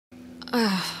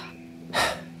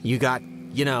You got,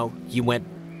 you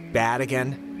went bad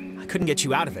again. I couldn't get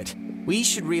you out of it. We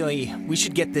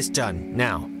should get this done,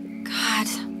 now.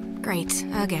 God, great,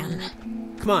 again.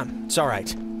 Come on, it's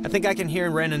alright. I think I can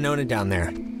hear Ren and Nona down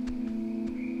there.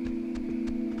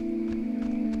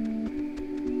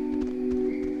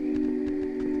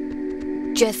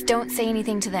 Just don't say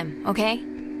anything to them, okay?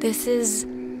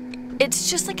 It's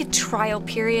just like a trial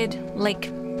period,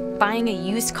 like buying a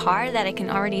used car that I can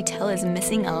already tell is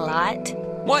missing a lot.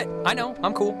 What? I know,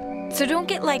 I'm cool. So don't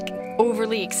get, like,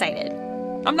 overly excited.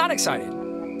 I'm not excited.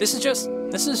 This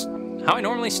is how I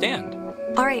normally stand.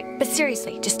 Alright, but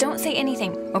seriously, just don't say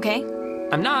anything, okay?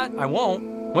 I'm not, I won't.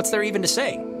 What's there even to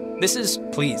say? This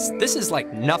is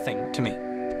like nothing to me.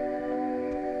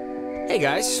 Hey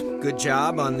guys, good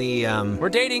job on the, We're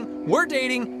dating,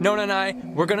 Nona and I,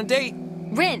 we're gonna date.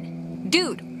 Rin,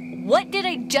 dude, what did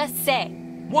I just say?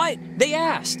 What? They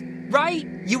asked, right?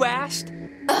 You asked?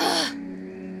 Ugh.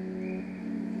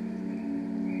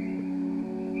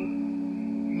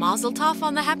 Mazel tov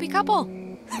on the happy couple.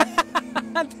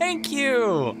 Thank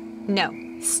you.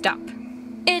 No, stop.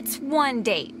 It's one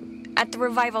date at the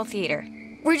Revival Theater.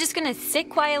 We're just gonna sit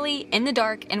quietly in the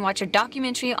dark and watch a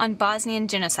documentary on Bosnian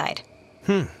genocide.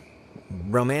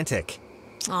 Romantic.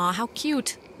 Aw, how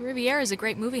cute. Riviera is a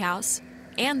great movie house.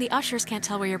 And the ushers can't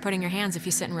tell where you're putting your hands if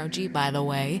you sit in row G, by the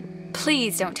way.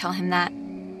 Please don't tell him that.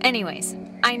 Anyways,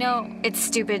 I know it's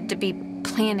stupid to be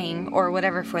planning or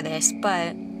whatever for this,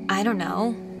 but I don't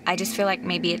know. I just feel like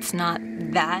maybe it's not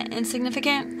that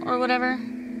insignificant or whatever.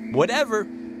 Whatever.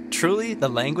 Truly the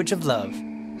language of love.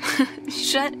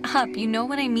 Shut up, you know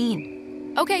what I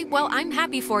mean. Okay, well, I'm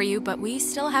happy for you, but we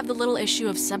still have the little issue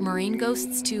of submarine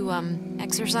ghosts to,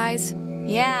 exercise.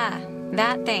 Yeah,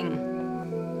 that thing.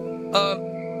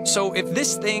 So if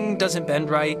this thing doesn't bend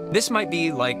right, this might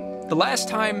be, like, the last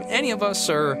time any of us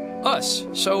are us.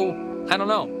 So, I don't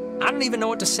know. I don't even know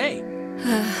what to say.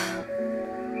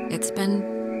 It's been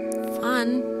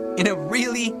fun. In a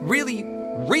really, really,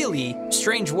 really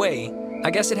strange way, I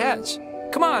guess it has.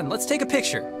 Come on, let's take a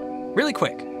picture. Really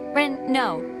quick. Ren,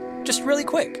 no. Just really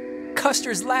quick.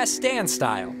 Custer's Last Stand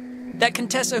style. That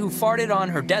Contessa who farted on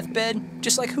her deathbed,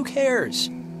 just like who cares?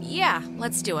 Yeah,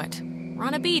 let's do it. We're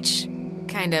on a beach.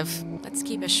 Kind of. Let's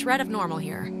keep a shred of normal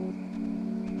here.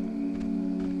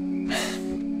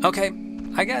 Okay,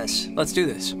 I guess. Let's do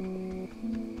this.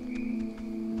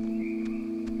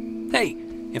 Hey,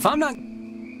 if I'm not...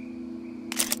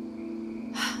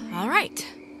 All right.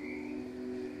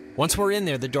 Once we're in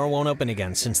there, the door won't open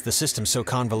again since the system's so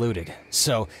convoluted.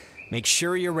 So, make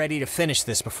sure you're ready to finish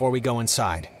this before we go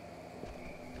inside.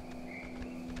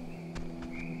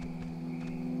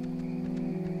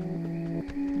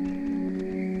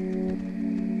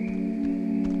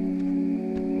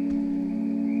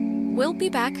 We'll be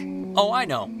back. Oh, I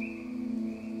know.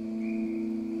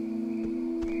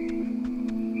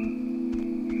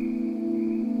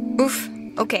 Oof,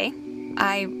 okay.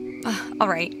 All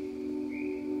right.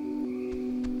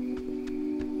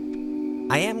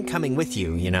 I am coming with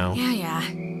you, you know. Yeah.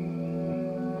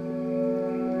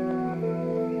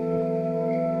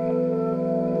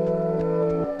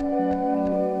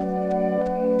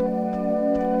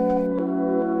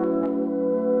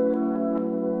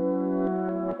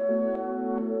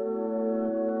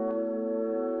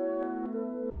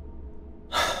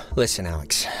 Listen,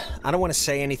 Alex, I don't want to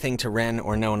say anything to Ren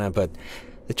or Nona, but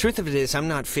the truth of it is I'm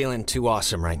not feeling too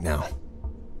awesome right now.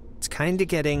 It's kinda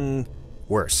getting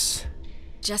worse.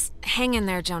 Just hang in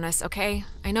there, Jonas, okay?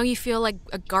 I know you feel like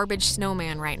a garbage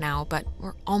snowman right now, but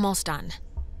we're almost done.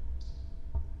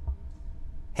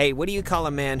 Hey, what do you call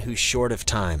a man who's short of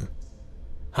time?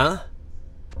 Huh?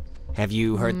 Have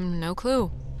you heard? No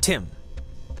clue. Tim.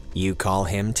 You call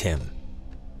him Tim.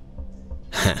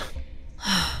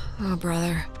 Oh,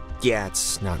 brother. Yeah,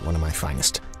 it's not one of my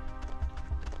finest.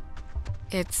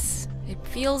 It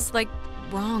feels like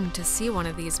wrong to see one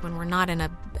of these when we're not in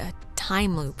a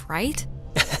time loop, right?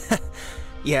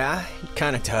 Yeah, it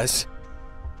kinda does.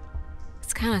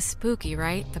 It's kinda spooky,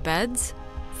 right? The beds?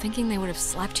 Thinking they would have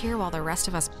slept here while the rest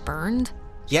of us burned?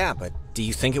 Yeah, but do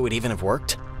you think it would even have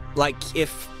worked? Like,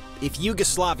 if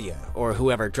Yugoslavia or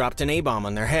whoever dropped an A-bomb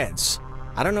on their heads,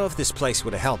 I don't know if this place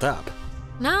would have held up.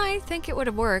 No, I think it would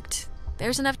have worked.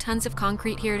 There's enough tons of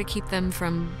concrete here to keep them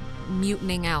from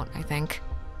mutinying out, I think.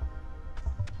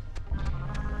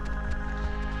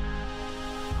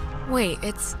 Wait,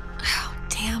 it's... Oh,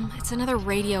 damn, it's another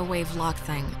radio wave lock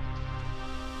thing.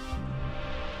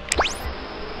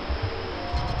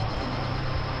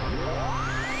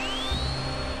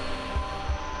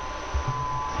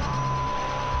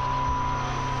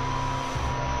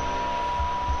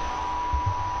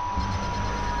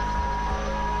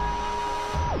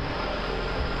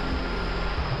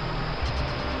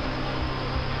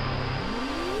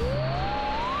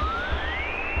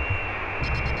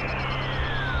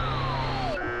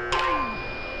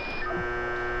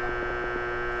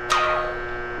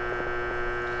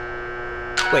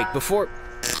 Wait, before...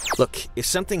 Look, if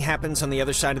something happens on the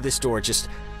other side of this door, just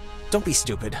don't be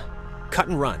stupid. Cut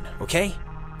and run, okay?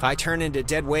 If I turn into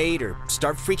dead weight or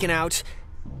start freaking out...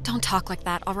 Don't talk like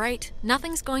that, all right?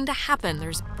 Nothing's going to happen.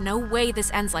 There's no way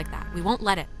this ends like that. We won't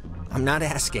let it. I'm not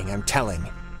asking, I'm telling.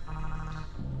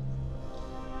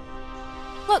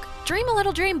 Look, dream a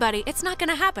little dream, buddy. It's not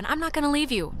gonna happen. I'm not gonna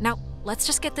leave you. Now, let's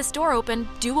just get this door open,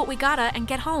 do what we gotta, and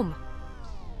get home.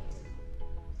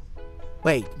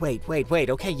 Wait.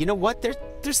 Okay, you know what?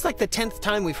 There's like the 10th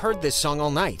time we've heard this song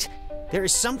all night. There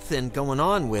is something going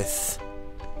on with...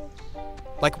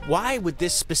 Like, why would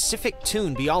this specific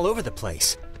tune be all over the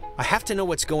place? I have to know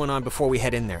what's going on before we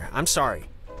head in there. I'm sorry.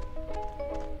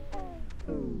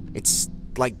 It's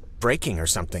like breaking or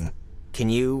something. Can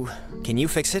you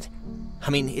fix it? I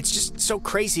mean, it's just so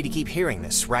crazy to keep hearing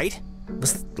this, right? It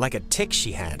was like a tick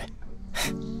she had.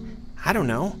 I don't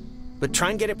know, but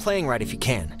try and get it playing right if you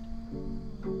can.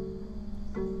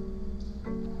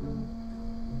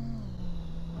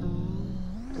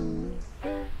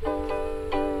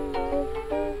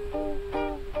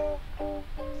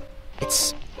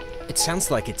 It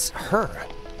sounds like it's her,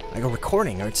 like a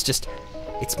recording, or it's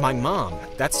my mom.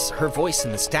 That's her voice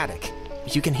in the static.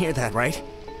 You can hear that, right?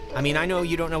 I mean, I know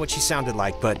you don't know what she sounded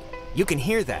like, but you can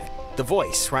hear that, the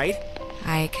voice, right?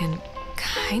 I can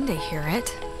kinda hear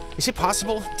it. Is it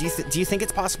possible? Do you think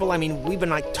it's possible? I mean, we've been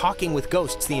like talking with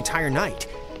ghosts the entire night.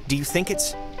 Do you think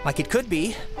it's like it could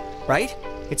be, right?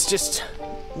 It's just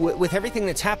with everything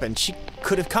that's happened, she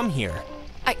could have come here.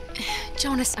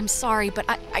 Jonas, I'm sorry, but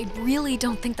I really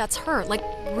don't think that's her. Like,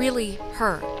 really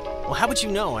her. Well, how would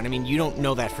you know? And I mean, you don't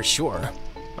know that for sure.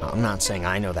 Well, I'm not saying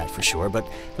I know that for sure, but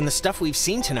from the stuff we've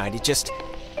seen tonight,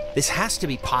 this has to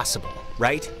be possible,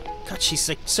 right? God, she's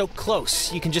like so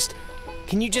close.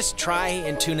 Can you just try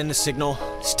and tune in the signal?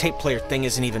 This tape player thing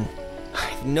isn't even... I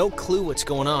have no clue what's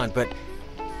going on, but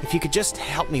if you could just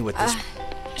help me with this...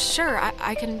 Sure,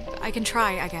 I can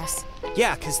try, I guess.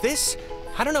 Yeah, 'cause this...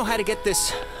 I don't know how to get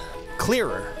this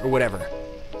clearer or whatever.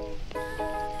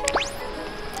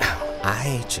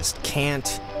 I just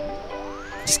can't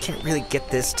really get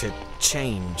this to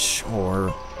change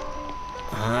or...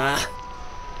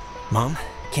 Mom,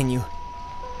 can you...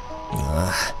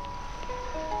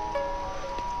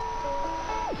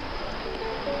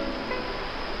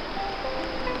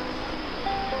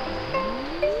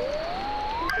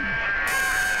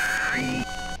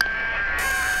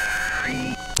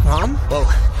 Mom? Whoa,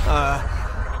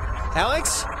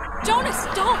 Alex? Jonas,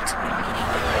 don't!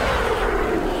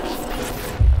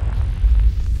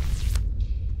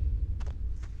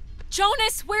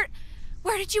 Jonas, where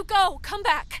did you go? Come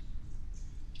back.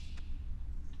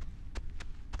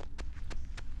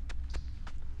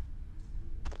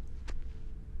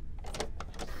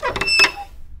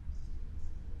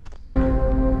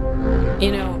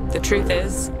 You know, the truth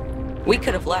is, we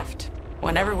could have left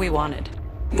whenever we wanted.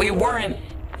 We weren't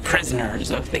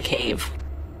prisoners of the cave.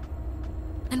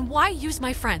 And why use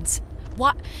my friends?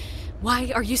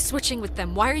 Why are you switching with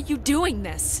them? Why are you doing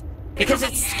this? Because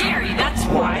it's scary, that's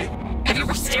why. Have you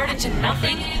ever stared into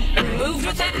nothing and moved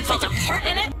with it and felt a part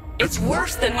in it? It's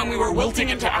worse than when we were wilting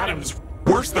into atoms.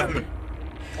 Worse than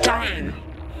dying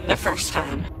the first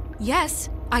time. Yes,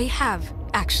 I have,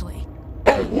 actually.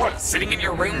 Oh, what? Sitting in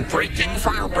your room breaking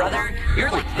for your brother?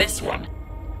 You're like this one.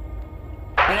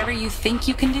 Whatever you think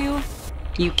you can do,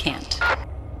 you can't.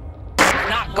 We're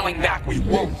not going back. We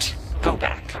won't go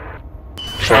back.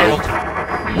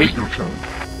 Child, wait your turn.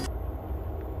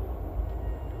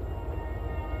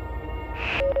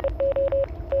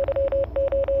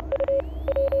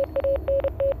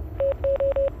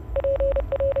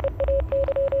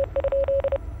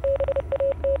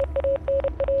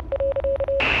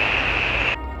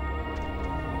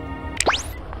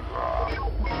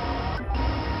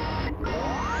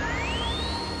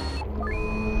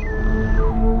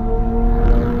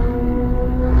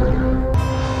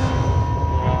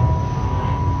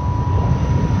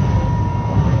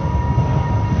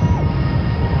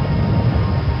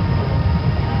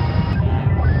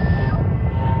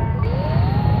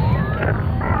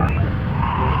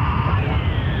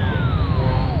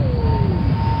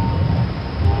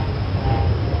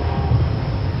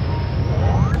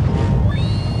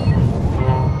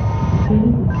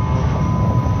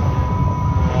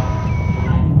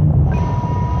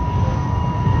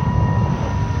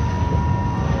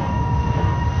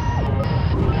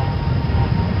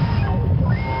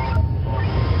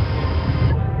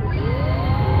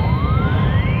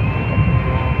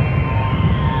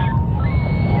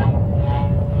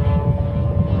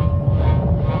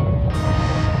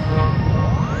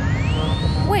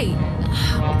 Wait,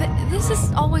 this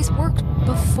has always worked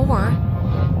before.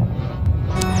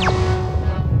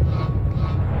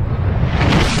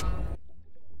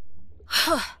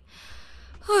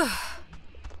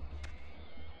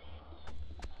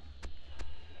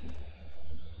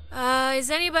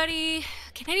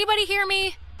 Can anybody hear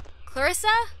me? Clarissa?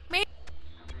 Maybe?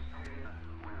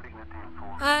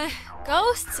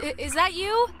 Ghosts? Is that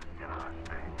you?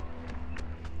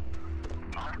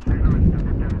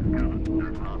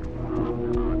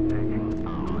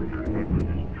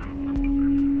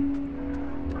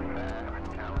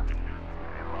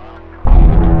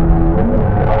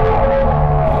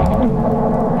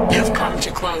 You've come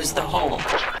to close the hole,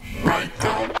 right,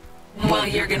 though? Well,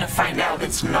 you're gonna find out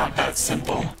it's not that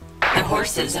simple. The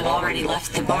horses have already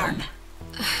left the barn.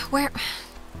 Where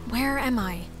am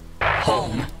I?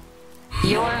 Home.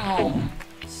 You're home.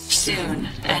 Soon,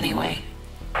 anyway.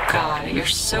 God, you're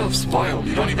so spoiled.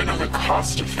 You don't even know the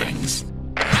cost of things.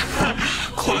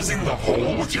 Closing the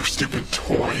hole with your stupid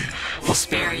toy will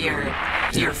spare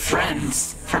your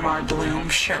friends from our bloom,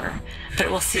 sure. But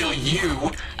it will seal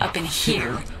you up in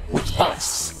here with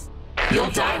us.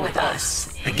 You'll die with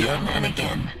us, again and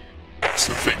again.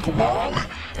 So think long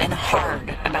and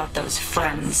hard about those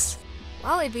friends.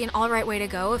 Well, it'd be an alright way to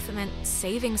go if it meant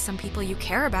saving some people you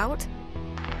care about.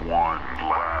 One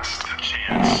last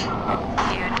chance. You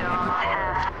don't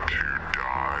have to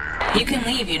die. You can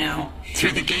leave, you know,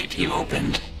 through the gate you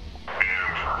opened.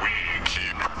 And we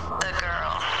keep the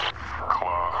girl.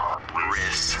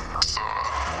 Clarissa.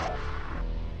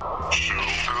 She'll be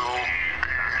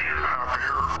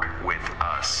happier with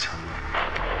us.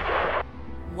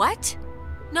 What?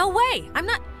 No way!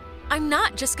 I'm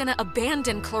not just gonna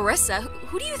abandon Clarissa.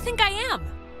 Who do you think I am?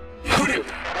 Who do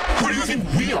you think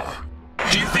we are?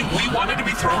 Do you think we wanted to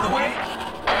be thrown away?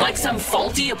 Like some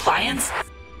faulty appliance?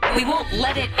 We won't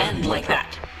let it end like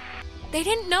that. They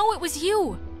didn't know it was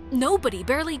you. Nobody,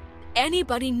 barely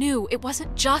anybody knew it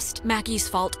wasn't just Maggie's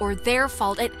fault or their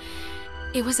fault.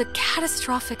 It was a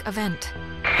catastrophic event.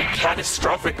 A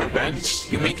catastrophic event?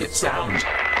 You make it sound...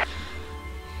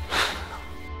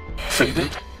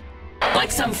 faded?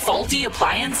 Like some faulty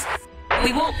appliance?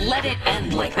 We won't let it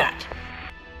end like that.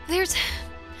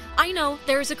 I know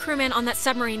there's a crewman on that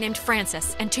submarine named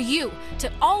Francis, and to you,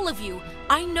 to all of you,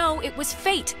 I know it was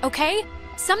fate, okay?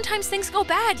 Sometimes things go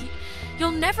bad.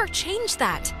 You'll never change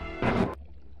that.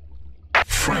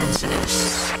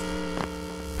 Francis.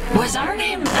 Was our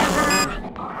name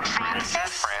ever...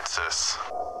 Francis.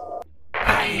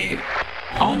 I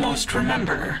almost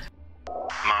remember.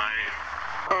 My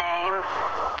Name.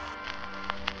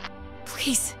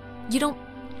 Please, you don't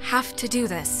have to do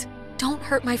this. Don't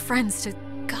hurt my friends to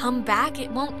come back.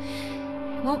 It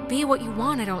won't be what you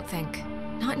want, I don't think.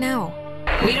 Not now.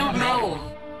 We don't know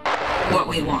what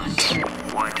we want.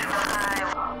 what I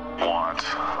want.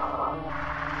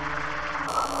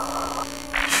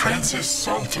 Francis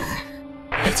Salter.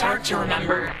 It's hard to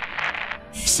remember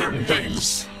certain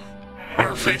things.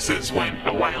 Our faces went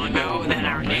a while ago, then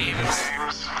our names.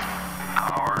 Names.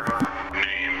 Our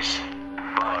names.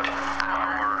 But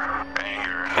our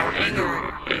anger. Our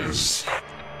anger is,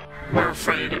 we're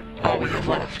afraid, all we have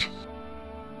left.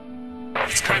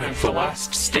 It's kind of the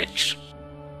last stitch.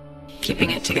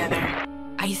 Keeping it together.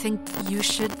 I think you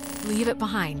should leave it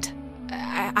behind.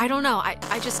 I don't know.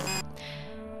 I just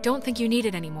don't think you need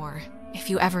it anymore, if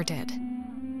you ever did.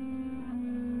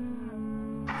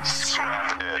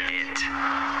 Scrap it.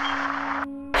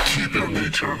 Keep your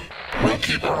nature. We'll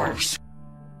keep ours.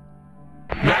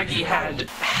 Maggie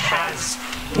has,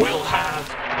 will have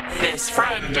this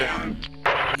friend, and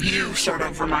you sort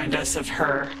of remind us of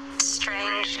her.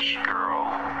 Strange. Girl.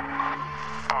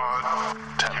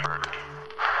 Odd-tempered.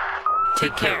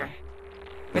 Take care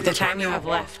with the time you have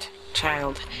left,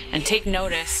 child, and take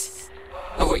notice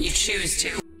of what you choose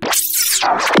to.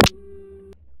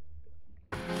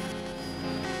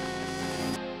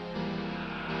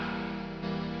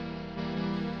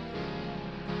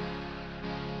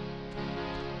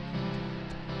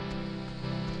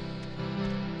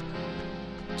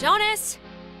 Jonas!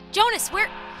 Jonas, where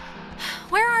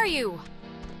are you?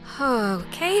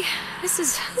 Okay, this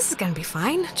is gonna be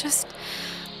fine. Just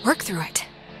work through it.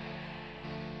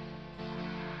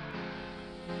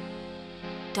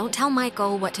 Don't tell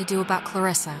Michael what to do about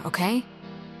Clarissa, okay?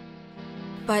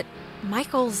 But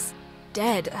Michael's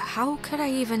dead. How could I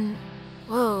even...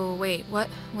 Whoa, wait,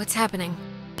 what's happening?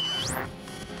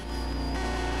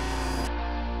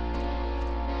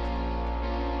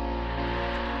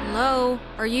 Hello?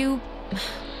 Are you...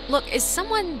 Look, is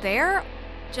someone there?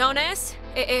 Jonas,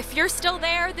 if you're still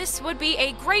there, this would be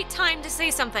a great time to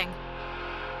say something.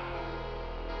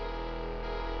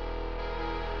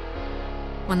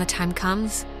 when the time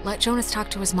comes, let Jonas talk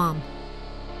to his mom.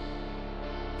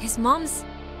 His mom's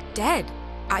dead.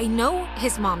 I know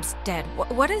his mom's dead.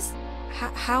 What is...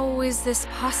 How is this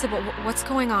possible? What's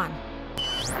going on?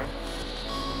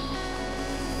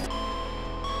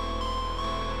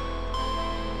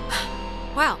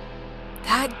 Well,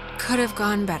 that could have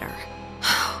gone better.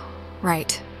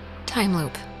 Right. Time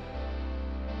loop.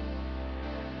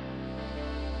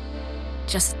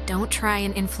 Just don't try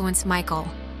and influence Michael.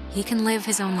 He can live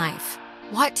his own life.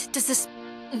 What does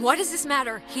this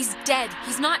matter? He's dead.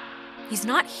 He's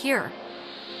not here.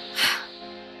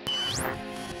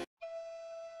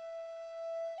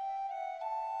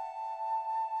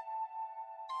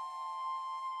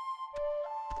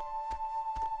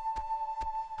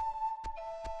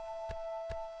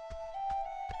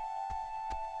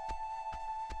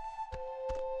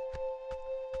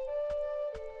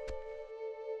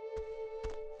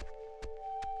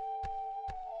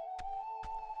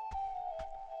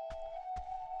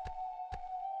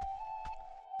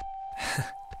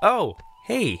 Oh,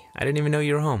 hey, I didn't even know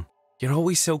you were home. You're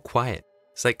always so quiet.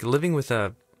 It's like living with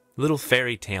a little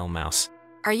fairy tale mouse.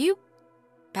 Are you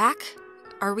back?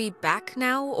 Are we back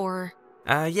now, or...?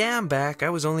 Yeah, I'm back. I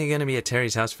was only gonna be at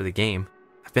Terry's house for the game.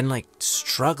 I've been,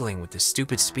 struggling with this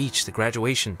stupid speech, the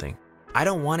graduation thing. I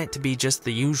don't want it to be just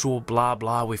the usual blah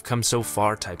blah we've come so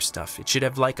far type stuff. It should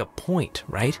have, a point,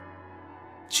 right?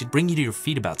 It should bring you to your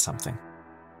feet about something.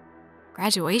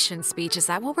 Graduation speech, is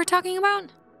that what we're talking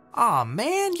about? Aw,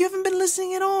 man, you haven't been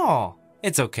listening at all.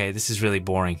 It's okay, this is really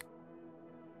boring.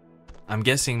 I'm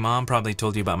guessing Mom probably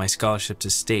told you about my scholarship to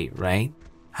state, right?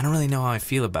 I don't really know how I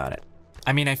feel about it.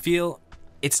 I mean, I feel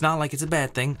it's not like it's a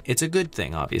bad thing. It's a good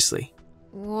thing, obviously.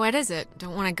 What is it?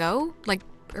 Don't want to go?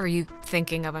 Are you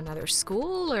thinking of another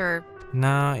school, or...?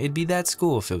 Nah, it'd be that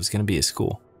school if it was gonna be a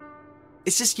school.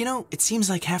 It's just, it seems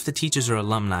like half the teachers are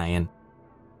alumni, and...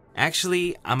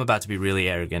 Actually, I'm about to be really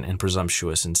arrogant and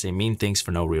presumptuous and say mean things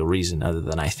for no real reason other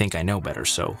than I think I know better,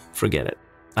 so forget it.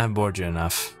 I've bored you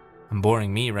enough. I'm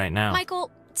boring me right now.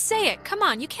 Michael, say it. Come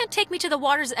on, you can't take me to the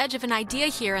water's edge of an idea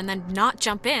here and then not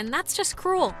jump in. That's just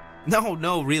cruel.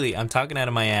 No, really, I'm talking out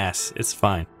of my ass. It's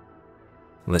fine.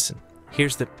 Listen,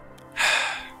 here's the...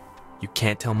 You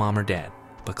can't tell Mom or Dad,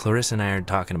 but Clarissa and I are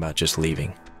talking about just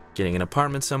leaving. Getting an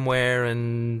apartment somewhere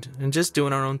and just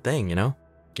doing our own thing,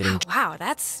 Wow,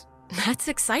 that's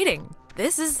exciting.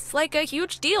 This is a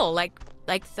huge deal, like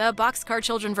the Boxcar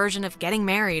Children version of getting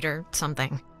married or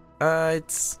something.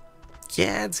 It's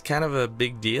kind of a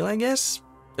big deal, I guess.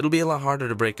 It'll be a lot harder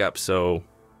to break up, so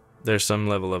there's some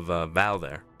level of vow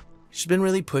there. She's been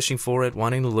really pushing for it,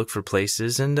 wanting to look for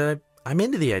places, and I'm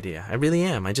into the idea. I really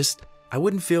am. I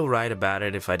wouldn't feel right about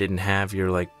it if I didn't have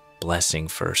your, blessing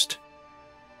first.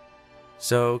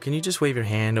 So, can you just wave your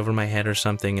hand over my head or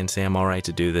something and say I'm alright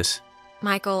to do this?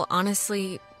 Michael,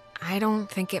 honestly, I don't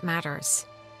think it matters.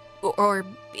 Or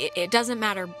it doesn't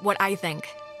matter what I think,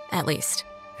 at least.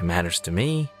 It matters to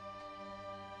me.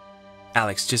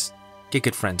 Alex, just get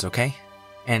good friends, okay?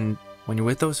 And when you're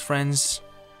with those friends,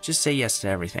 just say yes to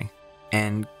everything.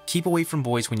 And keep away from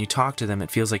boys when you talk to them, it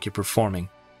feels like you're performing.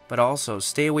 But also,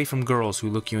 stay away from girls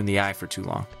who look you in the eye for too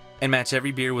long. And match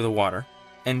every beer with a water.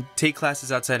 And take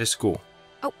classes outside of school.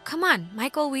 Oh, come on,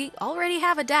 Michael, we already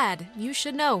have a dad. You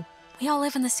should know. We all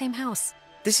live in the same house.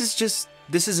 This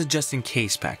is a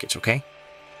just-in-case package, okay?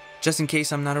 Just in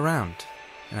case I'm not around.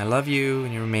 And I love you,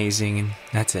 and you're amazing, and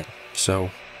that's it. So...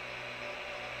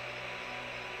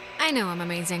 I know I'm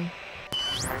amazing.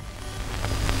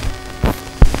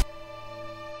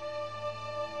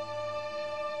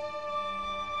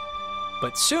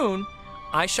 But soon,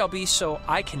 I shall be so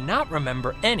I cannot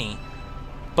remember any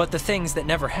but the things that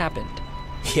never happened.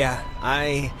 Yeah,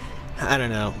 I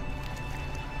don't know.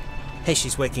 Hey,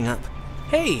 she's waking up.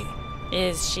 Hey,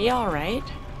 Is she alright?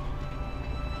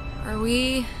 Are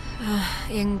we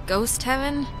in ghost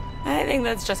heaven? I think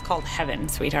that's just called heaven,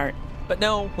 sweetheart. but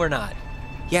no, we're not.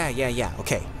 Yeah,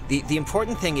 okay. The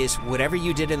important thing is, whatever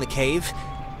you did in the cave,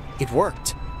 it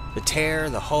worked. The tear,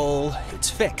 the hole, it's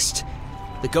fixed.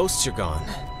 The ghosts are gone.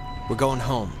 We're going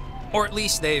home. Or at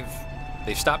least they've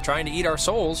stopped trying to eat our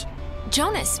souls.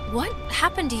 Jonas, what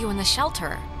happened to you in the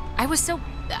shelter?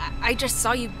 I just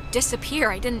saw you disappear.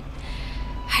 I didn't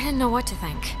know what to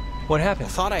think. What I happened?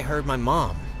 thought I heard my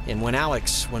mom, and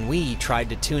when we tried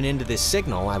to tune into this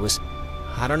signal,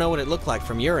 I don't know what it looked like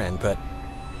from your end, but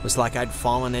it was like I'd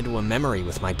fallen into a memory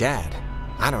with my dad.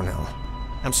 I don't know.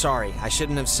 I'm sorry, I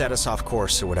shouldn't have set us off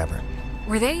course or whatever.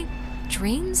 Were they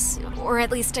dreams? Or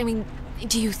at least,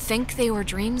 do you think they were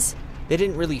dreams? They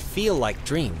didn't really feel like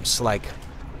dreams, like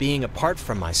being apart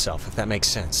from myself, if that makes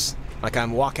sense. Like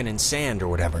I'm walking in sand or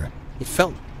whatever. It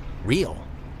felt real.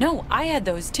 No, I had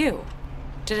those too.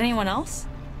 Did anyone else?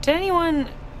 Did anyone...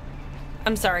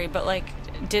 I'm sorry, but like,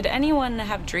 did anyone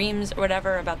have dreams or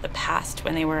whatever about the past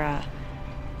when they were,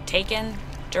 taken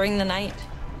during the night?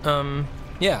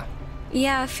 Yeah.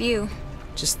 Yeah, a few.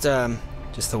 Just the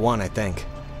one, I think.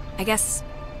 I guess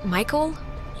Michael?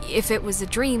 If it was a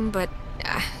dream, but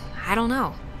I don't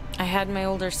know. I had my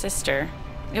older sister.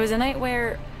 It was a night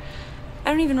where I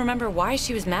don't even remember why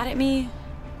she was mad at me.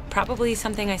 Probably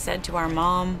something I said to our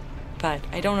mom, but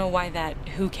I don't know why that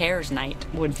who cares night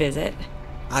would visit.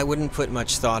 I wouldn't put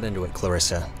much thought into it,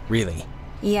 Clarissa. Really.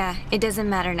 Yeah, it doesn't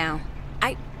matter now.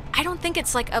 I don't think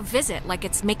it's like a visit, like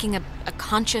it's making a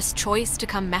conscious choice to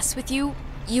come mess with you.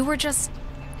 You were just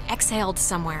exhaled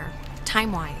somewhere,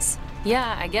 time-wise.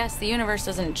 Yeah, I guess the universe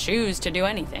doesn't choose to do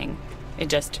anything. It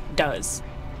just does.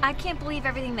 I can't believe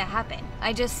everything that happened.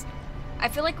 I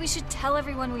feel like we should tell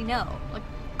everyone we know. Like,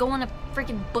 go on a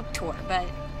freaking book tour, but...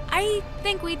 I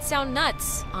think we'd sound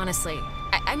nuts, honestly.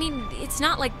 I mean, it's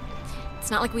not like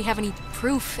we have any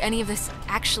proof any of this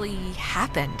actually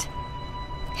happened.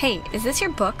 Hey, is this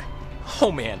your book? Oh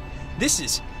man,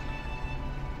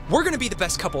 we're gonna be the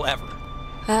best couple ever.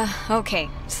 Okay,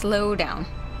 slow down.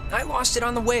 I lost it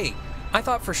on the way. I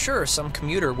thought for sure some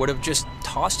commuter would have just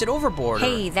tossed it overboard.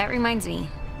 Hey, that reminds me.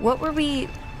 What were we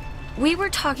were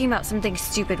talking about something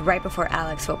stupid right before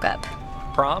Alex woke up.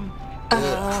 Prom?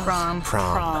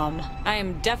 Prom. I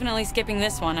am definitely skipping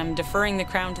this one. I'm deferring the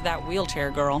crown to that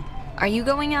wheelchair girl. Are you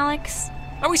going, Alex?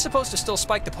 Are we supposed to still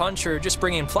spike the punch or just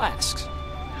bring in flasks?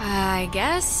 I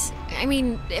guess. I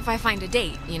mean, if I find a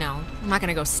date, you know. I'm not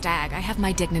gonna go stag. I have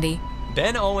my dignity.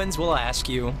 Ben Owens will ask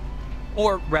you.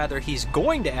 Or rather, he's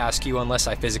going to ask you unless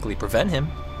I physically prevent him.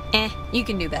 You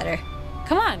can do better.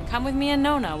 Come on, come with me and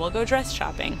Nona. We'll go dress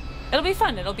shopping. It'll be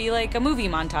fun. It'll be like a movie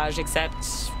montage, except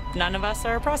none of us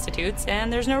are prostitutes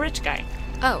and there's no rich guy.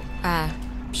 Oh,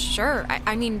 sure.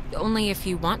 I mean, only if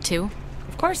you want to.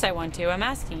 Of course I want to. I'm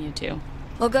asking you to.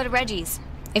 We'll go to Reggie's.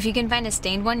 If you can find a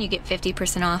stained one, you get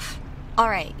 50% off.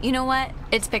 Alright, you know what?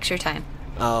 It's picture time.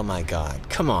 Oh my god,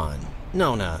 come on.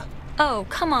 Nona. Oh,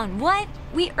 come on, what?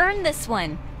 We earned this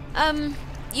one.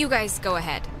 You guys go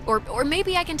ahead. Or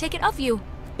maybe I can take it off you.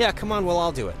 Yeah, come on, we'll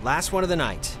all do it. Last one of the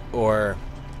night. Or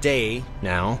day,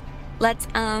 now. Let's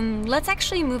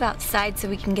actually move outside so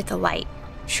we can get the light.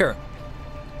 Sure.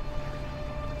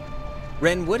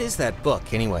 Ren, what is that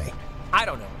book, anyway? I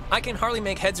don't know. I can hardly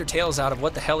make heads or tails out of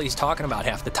what the hell he's talking about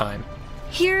half the time.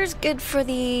 Here's good for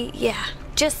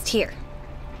just here.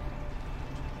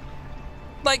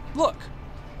 Like, look.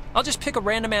 I'll just pick a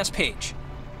random-ass page.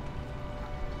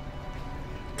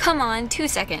 Come on, 2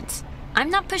 seconds. I'm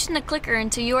not pushing the clicker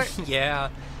until you're... Yeah,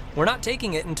 we're not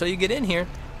taking it until you get in here.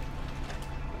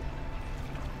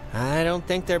 I don't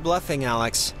think they're bluffing,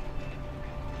 Alex.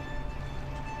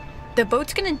 The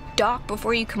boat's gonna dock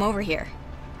before you come over here.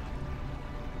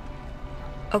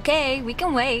 Okay, we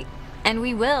can wait. And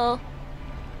we will.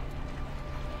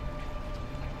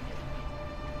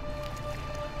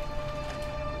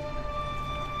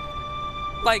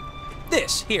 Like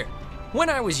this, here. When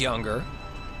I was younger,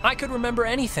 I could remember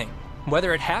anything,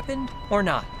 whether it happened or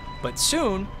not. But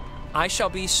soon, I shall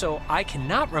be so I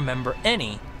cannot remember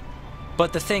any,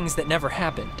 but the things that never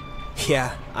happened.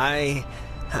 Yeah, I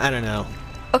don't know.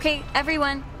 Okay,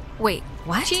 everyone. Wait,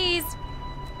 what? Cheese!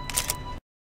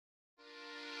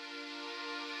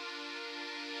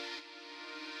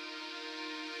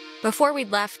 Before we'd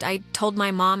left, I told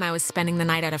my mom I was spending the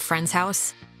night at a friend's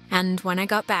house. And when I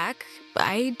got back,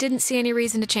 I didn't see any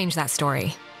reason to change that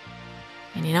story.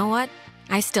 And you know what?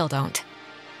 I still don't.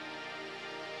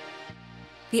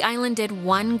 The island did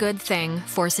one good thing,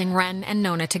 forcing Ren and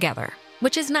Nona together.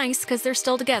 Which is nice, because they're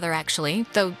still together, actually,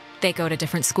 though they go to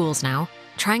different schools now.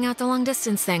 Trying out the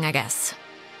long-distance thing, I guess.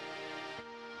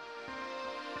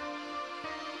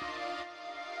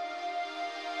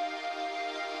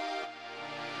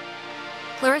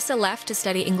 Clarissa left to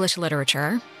study English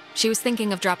literature. She was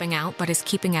thinking of dropping out, but is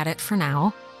keeping at it for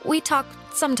now. We talk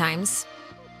sometimes.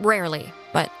 Rarely,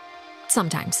 but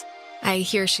sometimes. I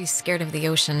hear she's scared of the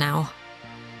ocean now.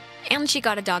 And she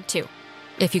got a dog too,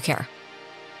 if you care.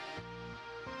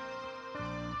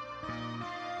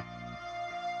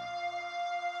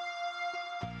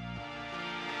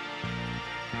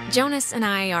 Jonas and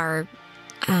I are,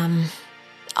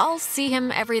 I'll see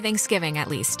him every Thanksgiving at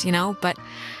least, you know, but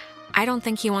I don't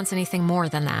think he wants anything more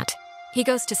than that. He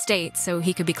goes to state so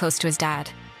he could be close to his dad,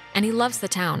 and he loves the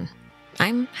town.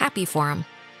 I'm happy for him.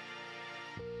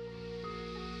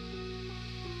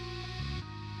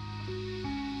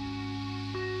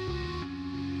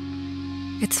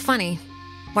 It's funny.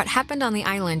 What happened on the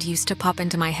island used to pop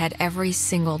into my head every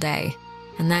single day.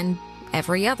 And then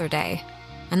every other day.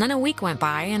 And then a week went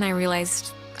by and I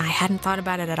realized I hadn't thought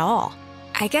about it at all.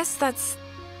 I guess that's...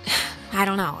 I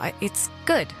don't know. It's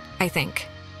good, I think.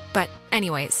 But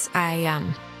anyways,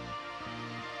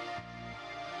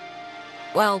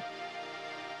 well,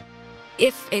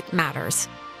 if it matters.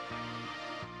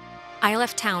 I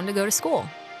left town to go to school.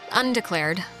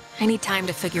 Undeclared. I need time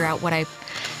to figure out what I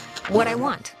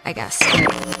want, I guess.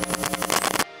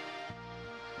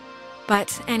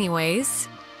 But anyways,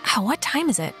 what time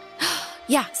is it?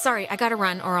 Yeah, sorry, I gotta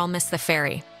run or I'll miss the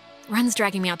ferry. Ren's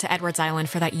dragging me out to Edwards Island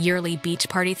for that yearly beach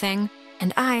party thing.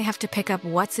 And I have to pick up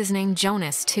what's-his-name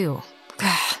Jonas, too.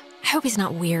 I hope he's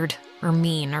not weird or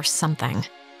mean or something.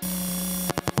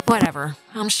 Whatever,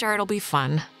 I'm sure it'll be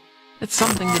fun. It's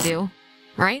something to do,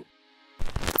 right?